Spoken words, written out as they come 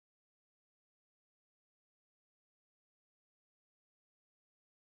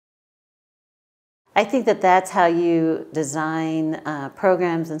I think that that's how you design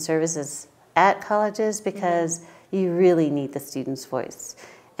programs and services at colleges, because you really need the student's voice.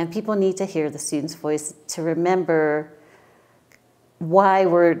 And people need to hear the student's voice to remember why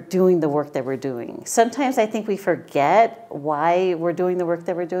we're doing the work that we're doing. Sometimes I think we forget why we're doing the work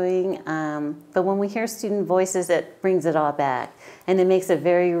that we're doing, but when we hear student voices, it brings it all back. And it makes it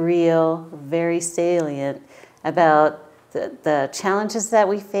very real, very salient about the challenges that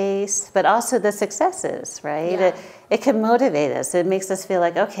we face, but also the successes, right? Yeah. It can motivate us. It makes us feel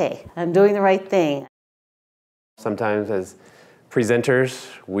like, okay, I'm doing the right thing. Sometimes as presenters,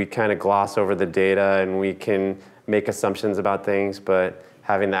 we kind of gloss over the data and we can make assumptions about things, but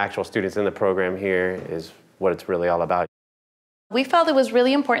having the actual students in the program here is what it's really all about. We felt it was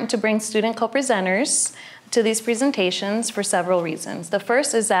really important to bring student co-presenters to these presentations for several reasons. The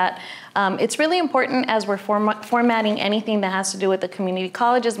first is that it's really important as we're formatting anything that has to do with the community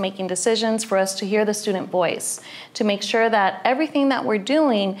colleges, making decisions, for us to hear the student voice, to make sure that everything that we're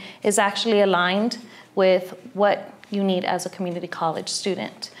doing is actually aligned with what you need as a community college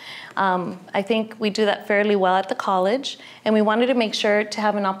student. I think we do that fairly well at the college, and we wanted to make sure to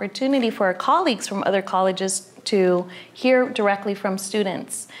have an opportunity for our colleagues from other colleges to hear directly from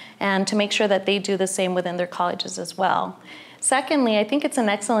students and to make sure that they do the same within their colleges as well. Secondly, I think it's an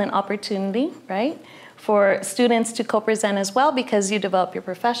excellent opportunity, right, for students to co-present as well, because you develop your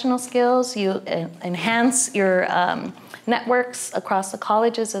professional skills, you enhance your networks across the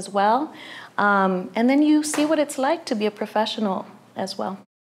colleges as well, and then you see what it's like to be a professional as well.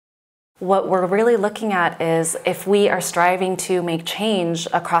 What we're really looking at is, if we are striving to make change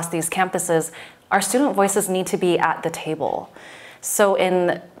across these campuses, our student voices need to be at the table. So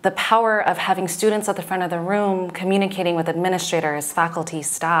in the power of having students at the front of the room, communicating with administrators, faculty,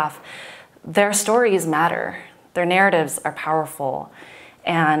 staff, their stories matter. Their narratives are powerful.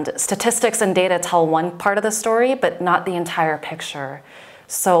 And statistics and data tell one part of the story, but not the entire picture.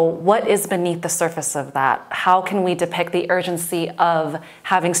 So what is beneath the surface of that? How can we depict the urgency of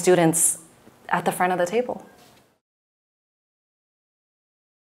having students at the front of the table?